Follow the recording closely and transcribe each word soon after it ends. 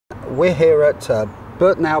we're here at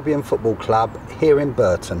Burton Albion Football Club here in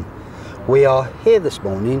Burton. We are here this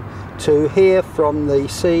morning to hear from the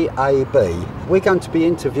CAB. We're going to be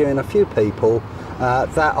interviewing a few people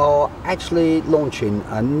that are actually launching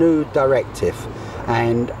a new directive,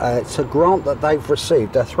 and it's a grant that they've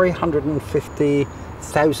received, a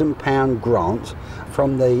 £350,000 grant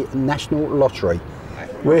from the National Lottery.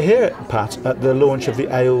 We're here, Pat, at the launch of the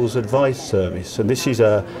AILS Advice Service, and this is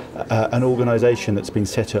an organisation that's been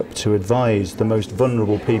set up to advise the most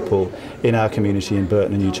vulnerable people in our community in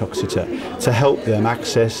Burton and Uttoxeter to help them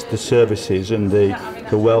access the services and the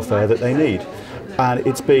welfare that they need. And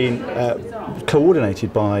it's been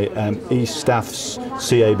coordinated by East Staff's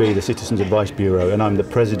CAB, the Citizens Advice Bureau, and I'm the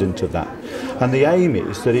president of that. And the aim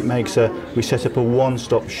is that we set up a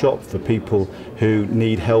one-stop shop for people who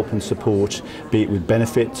need help and support, be it with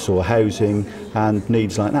benefits or housing and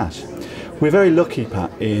needs like that. We're very lucky,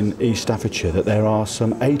 Pat, in East Staffordshire that there are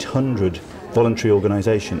some 800 voluntary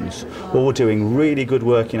organisations all doing really good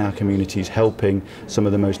work in our communities, helping some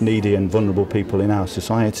of the most needy and vulnerable people in our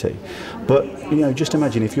society. But just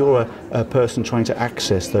imagine if you're a person trying to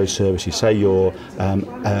access those services, say you're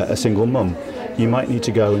a single mum. You might need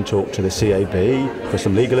to go and talk to the CAB for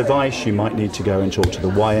some legal advice, you might need to go and talk to the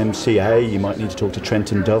YMCA, you might need to talk to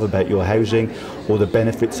Trent and Dove about your housing, or the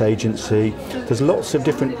benefits agency. There's lots of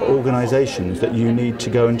different organisations that you need to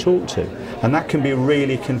go and talk to, and that can be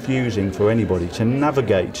really confusing for anybody to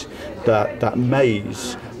navigate that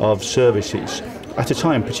maze of services at a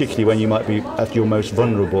time particularly when you might be at your most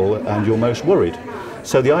vulnerable and you're most worried.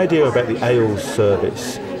 So the idea about the AILS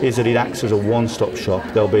service is that it acts as a one-stop shop.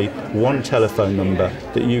 There'll be one telephone number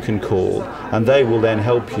that you can call, and they will then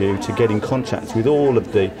help you to get in contact with all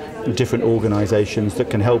of the different organisations that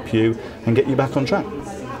can help you and get you back on track.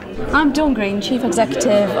 I'm Dawn Green, Chief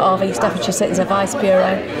Executive of East Staffordshire Citizens Advice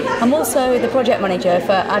Bureau. I'm also the Project Manager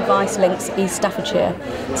for Advice Links East Staffordshire.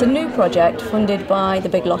 It's a new project funded by the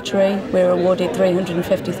Big Lottery. We're awarded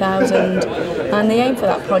 £350,000, and the aim for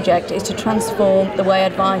that project is to transform the way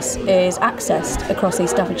advice is accessed across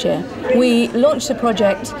East Staffordshire. We launched the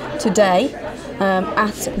project today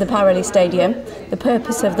at the Pirelli Stadium. The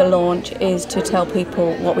purpose of the launch is to tell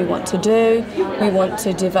people what we want to do. We want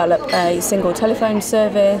to develop a single telephone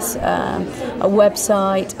service, a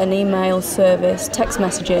website, an email service, text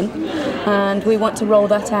messaging, and we want to roll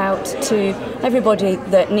that out to everybody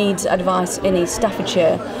that needs advice in East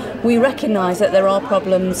Staffordshire. We recognise that there are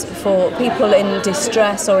problems for people in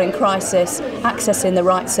distress or in crisis accessing the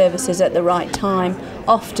right services at the right time.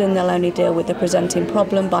 Often they'll only deal with the presenting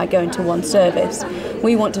problem by going to one service.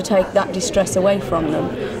 We want to take that distress away from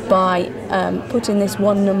them by putting this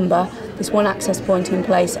one number, this one access point in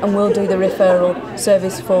place, and we'll do the referral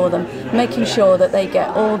service for them, making sure that they get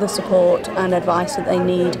all the support and advice that they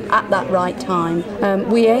need at that right time.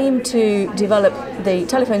 We aim to develop the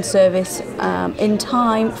telephone service in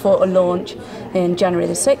time for a launch in January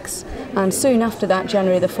the 6th, and soon after that,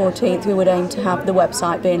 January the 14th, we would aim to have the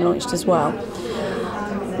website being launched as well.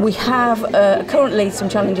 We have currently some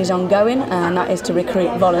challenges ongoing, and that is to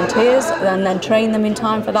recruit volunteers and then train them in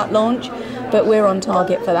time for that launch, but we're on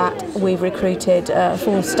target for that. We've recruited a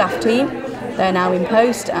full staff team. They're now in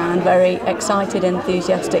post and very excited and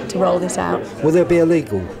enthusiastic to roll this out. Will there be a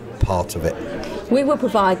legal part of it? We will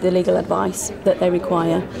provide the legal advice that they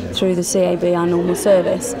require through the CAB, our normal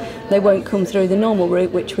service. They won't come through the normal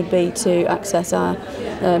route, which would be to access our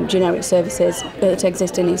generic services that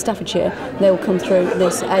exist in East Staffordshire. They will come through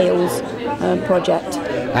this AILS project.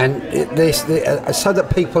 And so that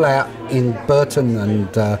people out in Burton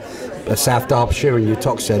and South Derbyshire and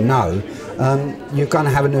Uttoxeter know, you're going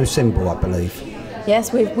to have a new symbol, I believe.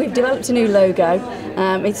 Yes, we've developed a new logo.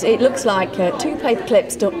 It looks like two paper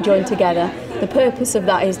clips joined together. The purpose of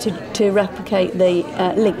that is to replicate the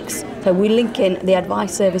links. So we link in the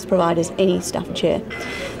advice service providers in East Staffordshire.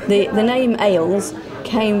 The name AILS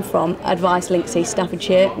came from Advice Links East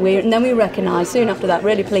Staffordshire. And then we recognised soon after that,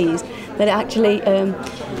 really pleased, that it actually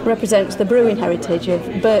represents the brewing heritage of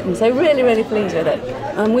Burton. So really, really pleased with it.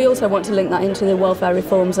 And we also want to link that into the welfare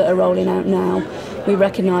reforms that are rolling out now. We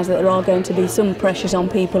recognise that there are going to be some pressures on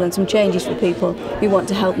people and some changes for people. We want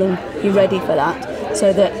to help them be ready for that,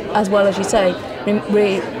 so that, as well as you say,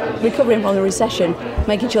 recovering from the recession,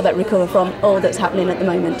 making sure that we recover from all that's happening at the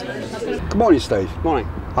moment. Good morning, Steve. Morning.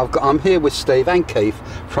 I'm here with Steve and Keith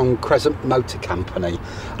from Crescent Motor Company.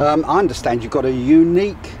 I understand you've got a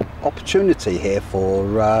unique opportunity here for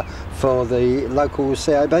the local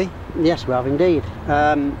CAB? Yes, we have indeed.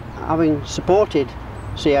 Having supported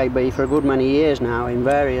CAB for a good many years now in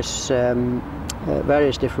various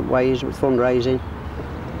different ways with fundraising,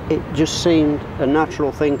 it just seemed a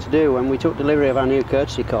natural thing to do when we took delivery of our new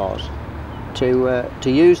courtesy cars to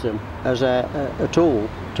use them as a tool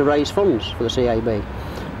to raise funds for the CAB.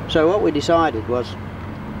 So what we decided was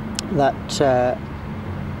that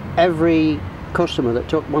every customer that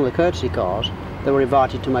took one of the courtesy cars, they were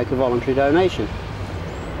invited to make a voluntary donation.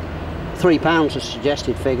 £3 is a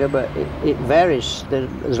suggested figure, but it varies.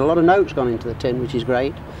 There's a lot of notes gone into the tin, which is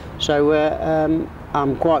great. So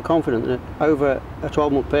I'm quite confident that over a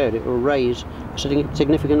 12-month period it will raise a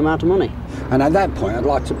significant amount of money. And at that point I'd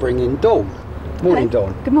like to bring in Dawn. Morning,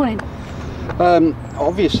 Dawn. Good morning.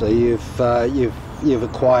 Obviously you've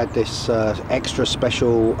acquired this extra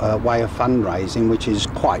special way of fundraising, which is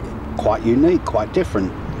quite unique, quite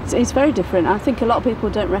different. It's very different. I think a lot of people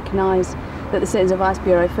don't recognise that the Citizens Advice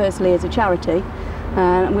Bureau firstly is a charity,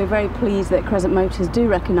 and we're very pleased that Crescent Motors do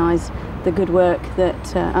recognise the good work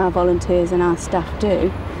that our volunteers and our staff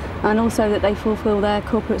do, and also that they fulfil their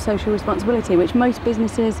corporate social responsibility, which most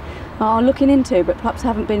businesses are looking into but perhaps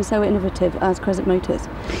haven't been so innovative as Crescent Motors.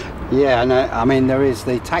 Yeah, and I mean there is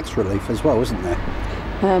the tax relief as well, isn't there?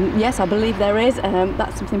 Yes, I believe there is.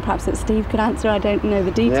 That's something perhaps that Steve could answer. I don't know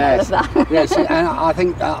the detail of that. Yes, and I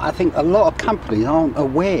think a lot of companies aren't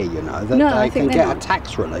aware, you know, that they can get a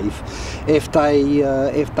tax relief if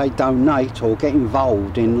they donate or get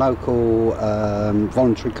involved in local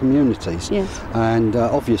voluntary communities. Yes. And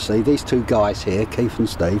obviously these two guys here, Keith and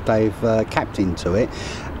Steve, they've capped into it,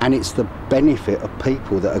 and it's the benefit of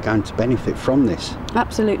people that are going to benefit from this.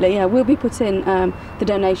 Absolutely, yeah. We'll be putting the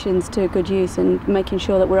donations to good use and making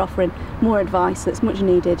sure that we're offering more advice that's much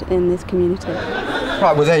needed in this community.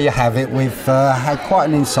 Right, well there you have it. We've had quite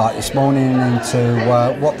an insight this morning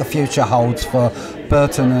into what the future holds for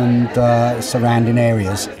Burton and surrounding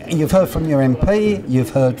areas. You've heard from your MP, you've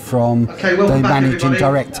heard from the Managing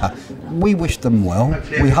Director. We wish them well.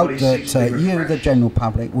 We hope that you, the general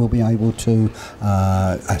public, will be able to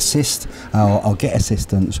assist or get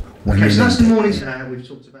assistance when you need it. So that's the morning we've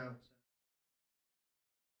talked about.